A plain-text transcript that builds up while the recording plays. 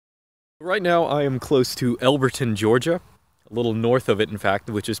Right now I am close to Elberton, Georgia, a little north of it in fact,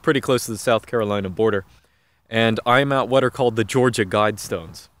 which is pretty close to the South Carolina border. And I'm at what are called the Georgia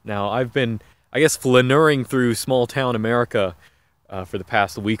Guidestones. Now I've been, I guess, flaneuring through small town America for the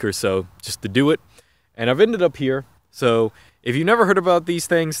past week or so just to do it. And I've ended up here. So if you've never heard about these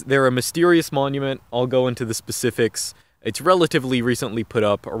things, they're a mysterious monument. I'll go into the specifics. It's relatively recently put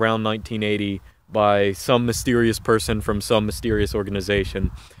up around 1980 by some mysterious person from some mysterious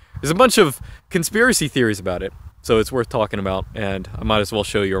organization. There's a bunch of conspiracy theories about it, so it's worth talking about, and I might as well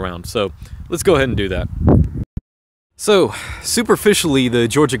show you around. So let's go ahead and do that. So, superficially, the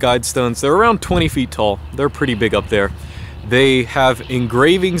Georgia Guidestones, they're around 20 feet tall. They're pretty big up there. They have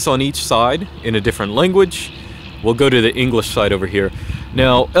engravings on each side in a different language. We'll go to the English side over here.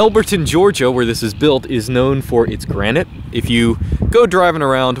 Now, Elberton, Georgia, where this is built, is known for its granite. If you go driving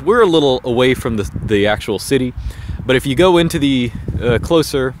around, we're a little away from the actual city, but if you go into the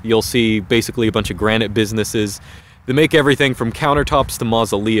closer, you'll see basically a bunch of granite businesses. They make everything from countertops to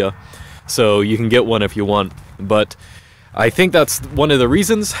mausolea, so you can get one if you want. But I think that's one of the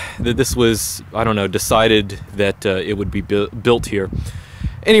reasons that this was, I don't know, decided that it would be built here.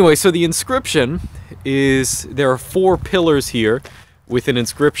 Anyway, so the inscription is, there are 4 pillars here with an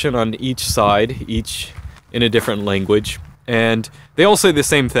inscription on each side, each in a different language. And they all say the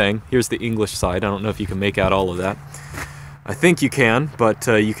same thing. Here's the English side. I don't know if you can make out all of that. I think you can, but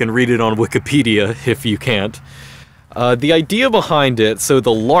you can read it on Wikipedia if you can't. The idea behind it, so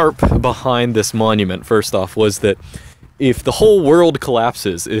the LARP behind this monument, first off, was that if the whole world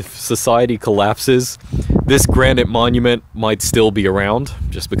collapses, if society collapses, this granite monument might still be around,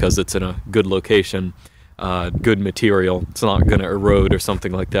 just because it's in a good location, good material. It's not going to erode or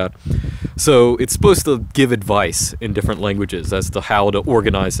something like that. So it's supposed to give advice in different languages as to how to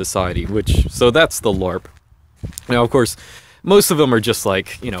organize society, so that's the LARP. Now, of course, most of them are just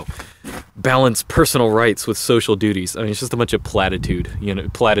like, you know, balance personal rights with social duties. I mean, it's just a bunch of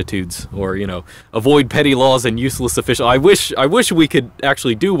platitudes, or, you know, avoid petty laws and useless official. I wish we could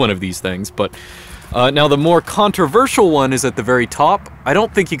actually do one of these things, but now the more controversial one is at the very top. I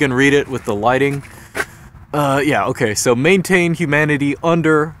don't think you can read it with the lighting. Yeah, okay, so maintain humanity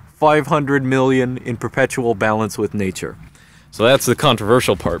under 500 million in perpetual balance with nature. So that's the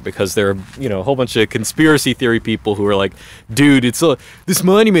controversial part, because there are, you know, a whole bunch of conspiracy theory people who are like, dude, it's this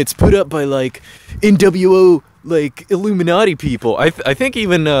monument's put up by, like, NWO, like, Illuminati people. I think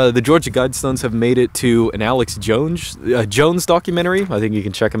even the Georgia Guidestones have made it to an Alex Jones documentary. I think you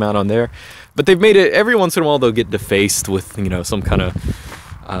can check them out on there. But they've made it, every once in a while they'll get defaced with, you know, some kind of,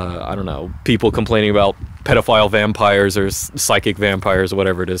 I don't know, people complaining about pedophile vampires or psychic vampires or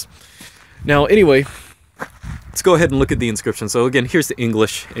whatever it is. Now, anyway, let's go ahead and look at the inscription. So again, here's the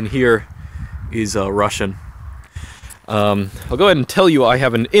English, and here is Russian. I'll go ahead and tell you I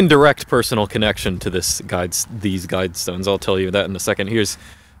have an indirect personal connection to these guidestones. I'll tell you that in a second. Here's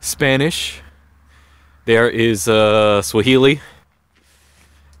Spanish. There is Swahili.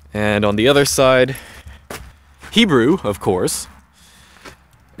 And on the other side, Hebrew, of course.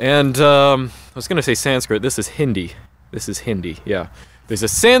 And I was going to say Sanskrit. This is Hindi. This is Hindi, yeah. There's a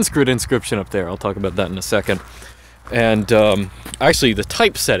Sanskrit inscription up there. I'll talk about that in a second. And actually, the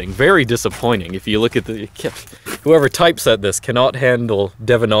typesetting, very disappointing. If you look at whoever typeset this cannot handle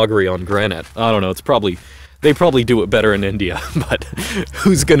Devanagari on granite. I don't know, they probably do it better in India, but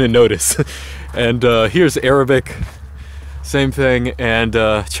who's gonna notice? And here's Arabic, same thing, and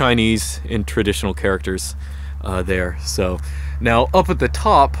Chinese in traditional characters there. So now up at the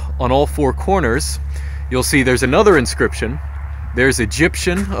top, on all 4 corners, you'll see there's another inscription. There's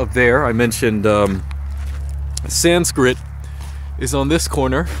Egyptian up there. I mentioned Sanskrit is on this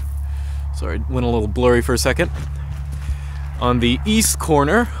corner. Sorry, it went a little blurry for a second. On the east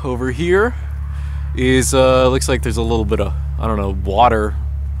corner over here is, looks like there's a little bit of, I don't know, water.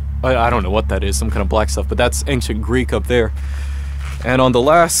 I don't know what that is, some kind of black stuff, but that's ancient Greek up there. And on the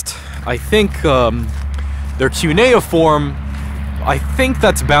last, I think their cuneiform, I think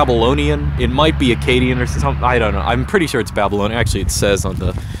that's Babylonian. It might be Akkadian or something. I don't know. I'm pretty sure it's Babylonian. Actually, it says on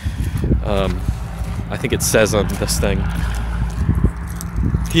the, I think it says on this thing.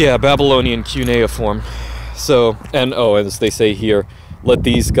 Yeah, Babylonian cuneiform. So, and oh, as they say here, let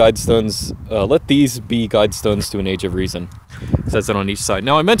these guidestones, let these be guidestones to an age of reason. It says it on each side.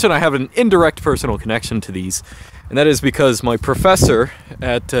 Now, I mentioned I have an indirect personal connection to these, and that is because my professor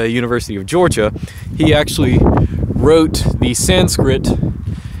at University of Georgia, he actually wrote the Sanskrit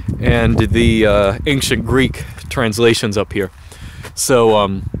and the ancient Greek translations up here.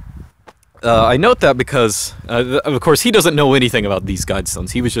 So I note that because, of course, he doesn't know anything about these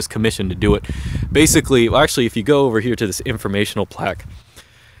guidestones. He was just commissioned to do it. Basically, well, actually, if you go over here to this informational plaque,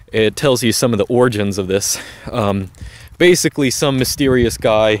 it tells you some of the origins of this. Basically, some mysterious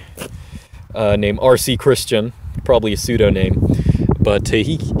guy named R.C. Christian, probably a pseudonym, but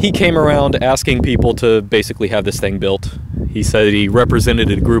he came around asking people to basically have this thing built. He said he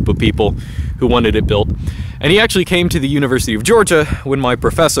represented a group of people who wanted it built. And he actually came to the University of Georgia when my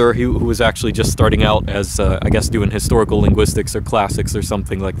professor, who was actually just starting out as, I guess, doing historical linguistics or classics or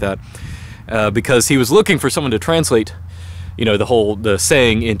something like that, because he was looking for someone to translate, you know, the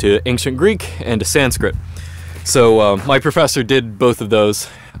saying into ancient Greek and to Sanskrit. So my professor did both of those,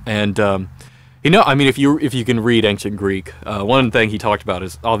 and you know, I mean, if you can read ancient Greek, one thing he talked about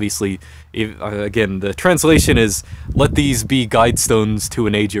is obviously, again, the translation is "Let these be guidestones to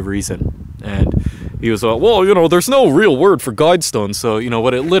an age of reason," and he was like, well, you know, there's no real word for guidestone, so you know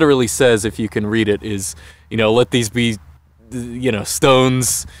what it literally says, if you can read it, is, you know, let these be, you know,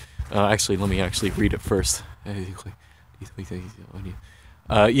 stones. Actually, let me actually read it first.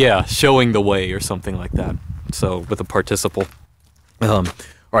 Yeah, showing the way or something like that. So with a participle.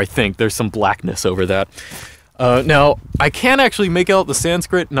 Or I think there's some blackness over that. Now, I can't actually make out the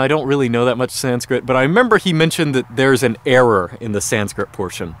Sanskrit, and I don't really know that much Sanskrit, but I remember he mentioned that there's an error in the Sanskrit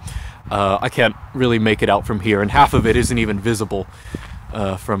portion. I can't really make it out from here, and half of it isn't even visible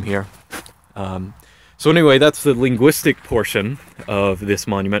from here. So anyway, that's the linguistic portion of this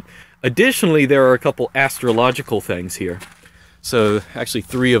monument. Additionally, there are a couple astrological things here. So, actually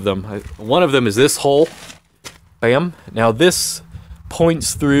 3 of them. One of them is this hole. Bam. Now this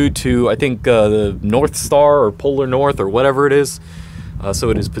points through to, I think, the North Star or Polar North or whatever it is.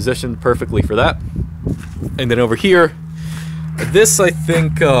 So it is positioned perfectly for that. And then over here, this I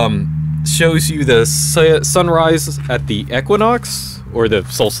think shows you the sunrise at the equinox, or the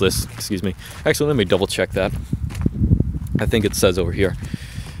solstice, excuse me. Actually, let me double check that. I think it says over here.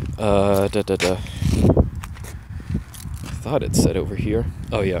 I thought it said over here.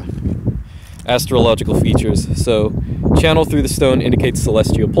 Oh yeah. Astrological features. So, channel through the stone indicates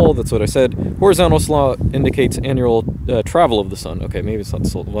celestial pole, that's what I said. Horizontal slaw indicates annual travel of the sun. Okay, maybe it's not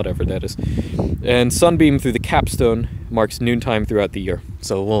soul, whatever that is. And sunbeam through the capstone marks noontime throughout the year.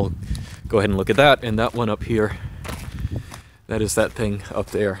 So we'll go ahead and look at that, and that one up here. That is that thing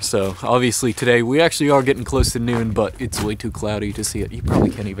up there. So obviously today we actually are getting close to noon, but it's way too cloudy to see it. You probably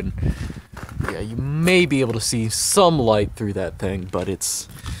can't even, yeah, you may be able to see some light through that thing, but it's,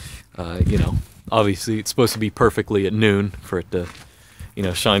 you know, obviously it's supposed to be perfectly at noon for it to, you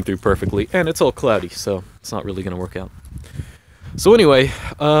know, shine through perfectly, and it's all cloudy, so it's not really going to work out. So anyway,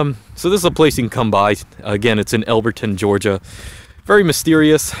 so this is a place you can come by. Again, it's in Elberton, Georgia. Very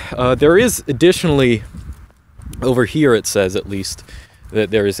mysterious. There is additionally, over here it says at least, that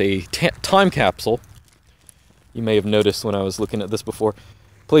there is a time capsule. You may have noticed when I was looking at this before.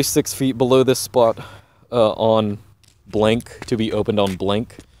 Placed 6 feet below this spot on blank, to be opened on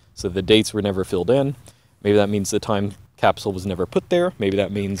blank. So the dates were never filled in. Maybe that means the time capsule was never put there. Maybe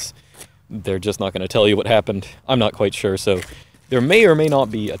that means they're just not going to tell you what happened. I'm not quite sure. So there may or may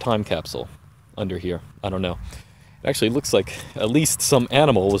not be a time capsule under here. I don't know. It actually looks like at least some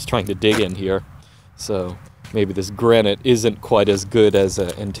animal was trying to dig in here. So maybe this granite isn't quite as good as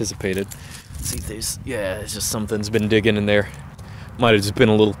anticipated. Let's see if there's, yeah, it's just something's been digging in there. Might have just been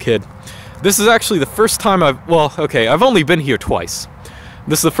a little kid. This is actually the first time I've only been here twice.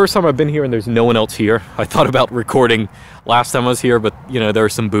 This is the first time I've been here and there's no one else here. I thought about recording last time I was here, but, you know, there are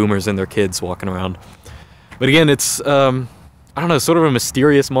some boomers and their kids walking around. But again, it's, I don't know, sort of a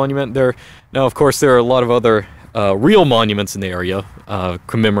mysterious monument there. Now, of course, there are a lot of other real monuments in the area,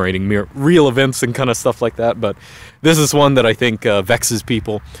 commemorating real events and kind of stuff like that, but this is one that I think vexes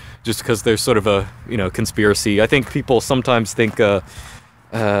people, just because there's sort of a, you know, conspiracy. I think people sometimes think, oh,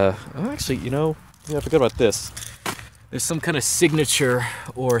 actually, you know, yeah, I forgot about this. There's some kind of signature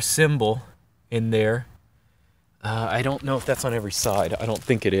or symbol in there. I don't know if that's on every side. I don't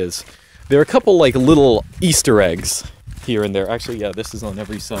think it is. There are a couple, like, little Easter eggs here and there. Actually, yeah, this is on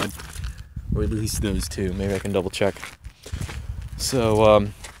every side. Or at least those two. Maybe I can double check. So,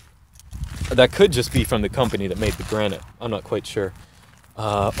 that could just be from the company that made the granite. I'm not quite sure.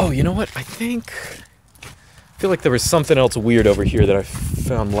 Oh, you know what? I feel like there was something else weird over here that I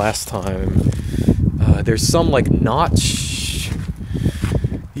found last time. There's some, like, notch.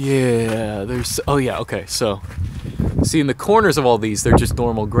 Yeah, there's... Oh, yeah, okay, so... See, in the corners of all these, they're just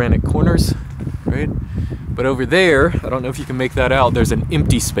normal granite corners, right? But over there, I don't know if you can make that out, there's an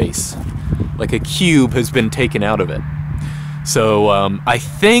empty space. Like a cube has been taken out of it. So, I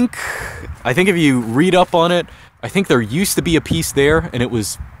think if you read up on it, I think there used to be a piece there, and it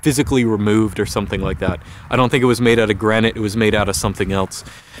was physically removed or something like that. I don't think it was made out of granite, it was made out of something else.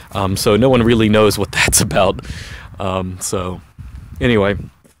 So no one really knows what that's about. So, anyway.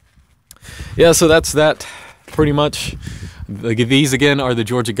 yeah, so that's that pretty much. These again are the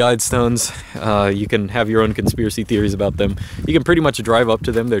Georgia Guidestones. You can have your own conspiracy theories about them. You can pretty much drive up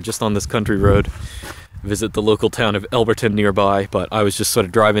to them. They're just on this country road. Visit the local town of Elberton nearby, but I was just sort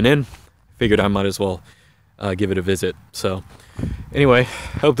of driving in. Figured I might as well give it a visit. So anyway,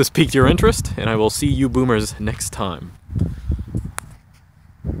 hope this piqued your interest, and I will see you boomers next time.